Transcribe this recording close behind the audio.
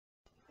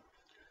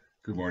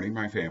Good morning,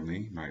 my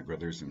family, my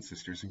brothers and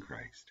sisters in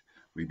Christ.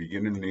 We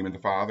begin in the name of the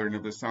Father, and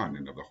of the Son,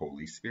 and of the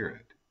Holy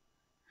Spirit.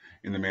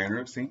 In the manner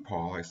of St.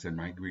 Paul, I send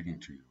my greeting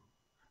to you.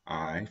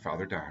 I,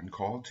 Father Don,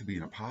 called to be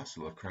an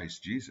apostle of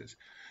Christ Jesus,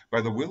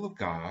 by the will of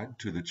God,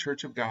 to the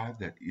church of God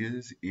that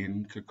is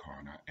in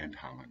Kaukauna and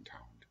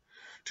Hollandtown.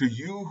 To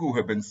you who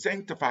have been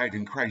sanctified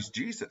in Christ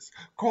Jesus,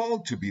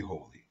 called to be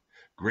holy,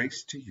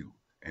 grace to you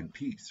and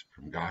peace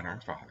from God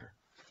our Father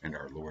and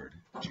our Lord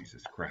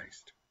Jesus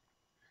Christ.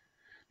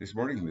 This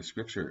morning, the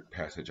scripture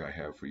passage I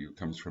have for you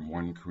comes from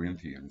 1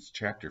 Corinthians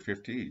chapter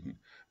 15,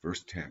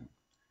 verse 10.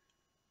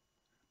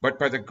 But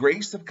by the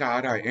grace of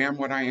God I am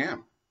what I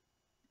am,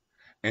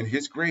 and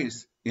his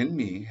grace in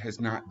me has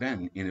not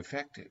been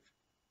ineffective.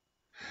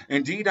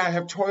 Indeed, I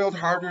have toiled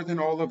harder than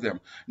all of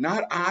them,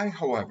 not I,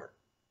 however,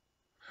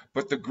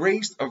 but the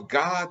grace of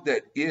God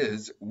that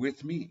is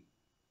with me.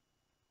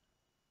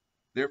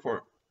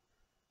 Therefore,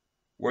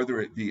 whether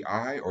it be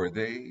I or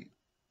they,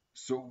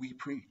 so we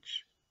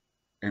preach,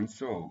 and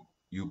so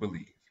you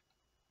believe.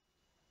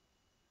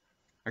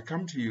 I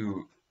come to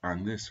you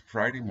on this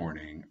Friday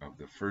morning of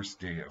the first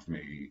day of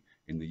May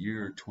in the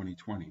year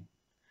 2020.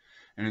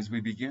 And as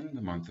we begin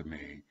the month of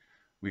May,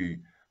 we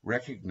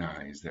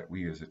recognize that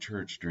we as a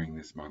church during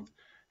this month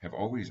have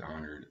always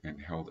honored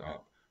and held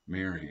up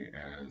Mary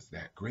as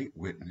that great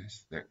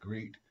witness, that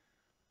great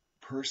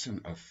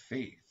person of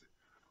faith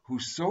who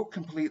so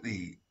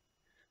completely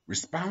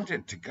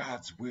responded to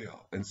God's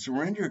will and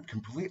surrendered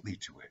completely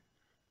to it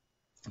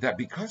that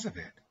because of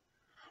it,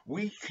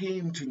 we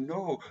came to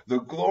know the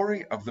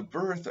glory of the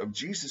birth of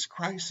Jesus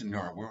Christ in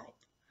our world.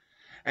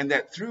 And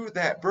that through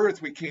that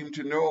birth, we came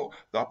to know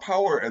the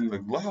power and the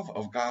love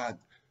of God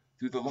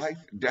through the life,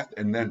 death,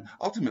 and then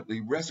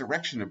ultimately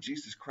resurrection of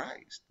Jesus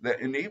Christ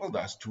that enabled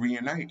us to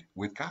reunite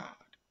with God.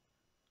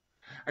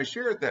 I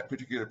share that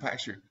particular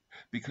passage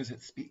because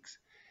it speaks.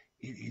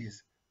 It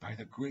is by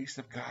the grace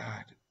of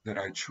God that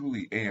I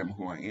truly am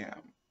who I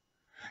am.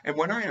 And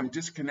when I am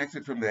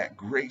disconnected from that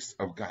grace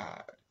of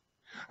God,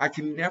 I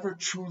can never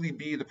truly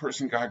be the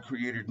person God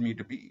created me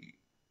to be.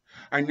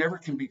 I never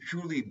can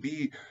truly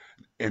be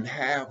and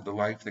have the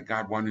life that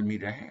God wanted me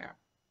to have.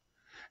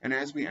 And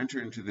as we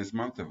enter into this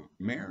month of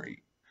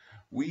Mary,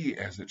 we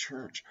as a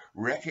church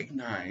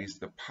recognize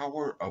the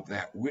power of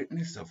that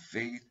witness of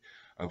faith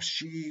of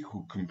she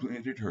who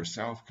committed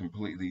herself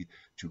completely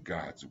to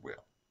God's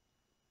will.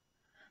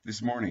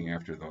 This morning,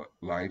 after the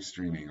live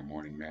streaming of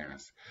morning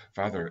mass,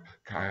 Father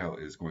Kyle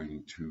is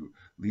going to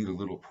lead a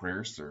little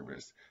prayer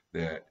service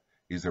that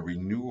is a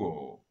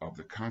renewal of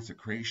the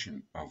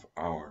consecration of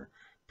our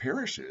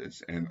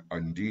parishes and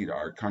indeed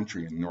our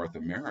country in North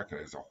America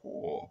as a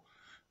whole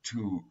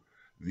to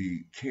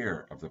the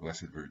care of the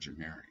Blessed Virgin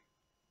Mary.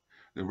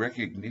 The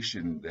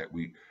recognition that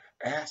we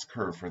ask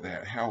her for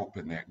that help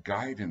and that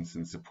guidance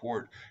and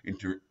support,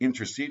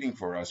 interceding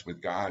for us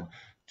with God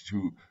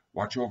to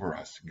watch over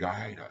us,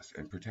 guide us,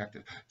 and protect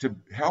us, to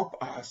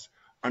help us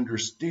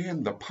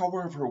understand the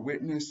power of her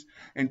witness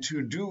and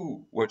to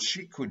do what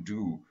she could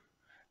do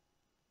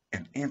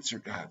and answer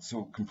God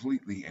so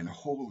completely and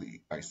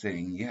wholly by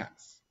saying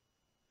yes.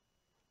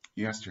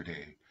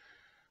 Yesterday,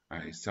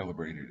 I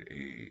celebrated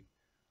a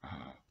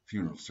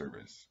funeral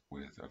service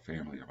with a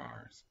family of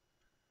ours.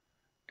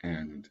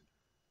 And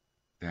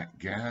that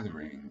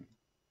gathering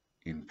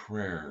in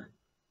prayer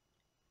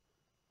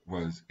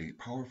was a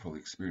powerful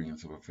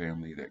experience of a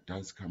family that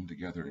does come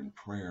together in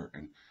prayer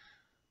and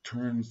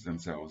throws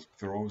themselves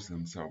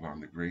on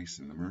the grace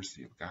and the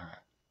mercy of God.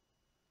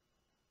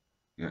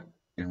 Yet,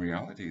 in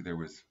reality, there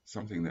was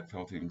something that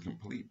felt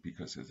incomplete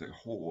because as a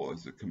whole,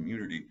 as a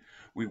community,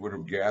 we would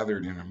have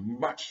gathered in a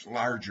much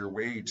larger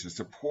way to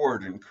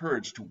support,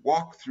 encourage, to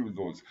walk through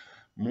those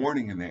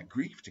mourning and that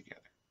grief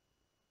together.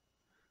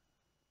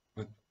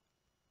 But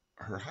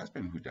her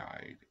husband who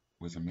died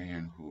was a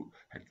man who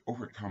had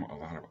overcome a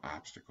lot of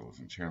obstacles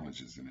and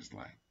challenges in his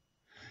life.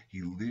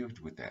 He lived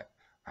with that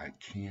I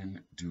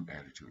can do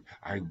attitude.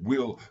 I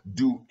will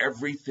do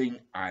everything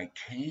I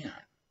can.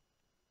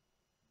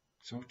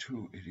 So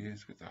too it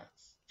is with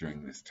us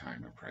during this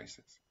time of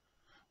crisis.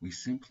 We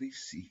simply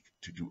seek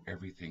to do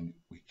everything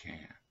we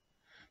can,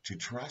 to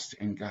trust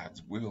in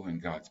God's will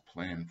and God's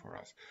plan for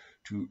us,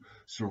 to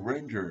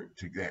surrender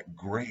to that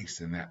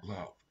grace and that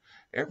love.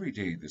 Every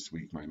day this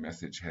week, my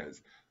message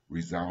has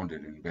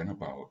resounded and been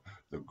about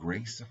the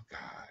grace of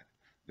God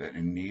that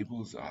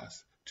enables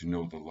us to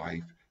know the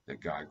life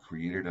that God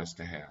created us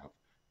to have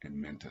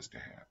and meant us to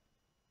have.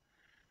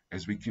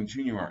 As we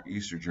continue our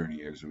Easter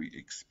journey, as we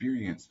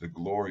experience the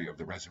glory of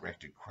the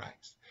resurrected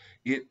Christ,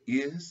 it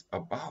is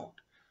about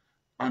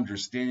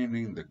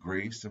understanding the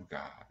grace of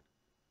God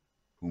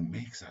who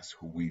makes us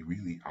who we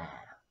really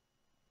are.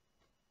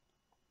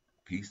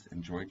 Peace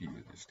and joy to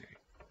you this day.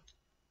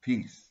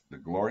 Peace, the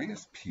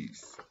glorious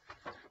peace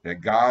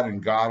that God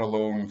and God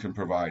alone can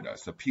provide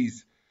us, a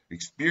peace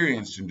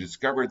experienced and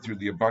discovered through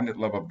the abundant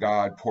love of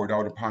God poured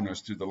out upon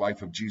us through the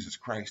life of Jesus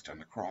Christ on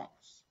the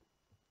cross.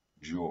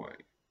 Joy,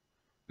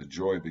 the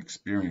joy of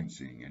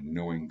experiencing and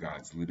knowing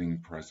God's living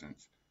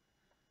presence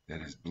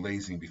that is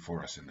blazing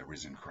before us in the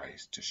risen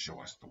Christ to show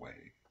us the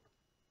way.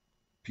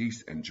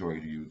 Peace and joy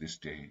to you this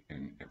day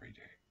and every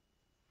day.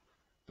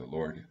 The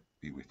Lord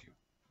be with you.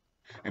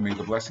 And may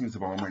the blessings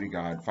of Almighty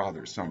God,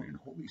 Father, Son, and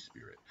Holy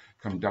Spirit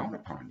come down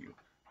upon you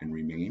and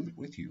remain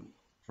with you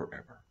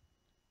forever.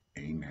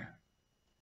 Amen.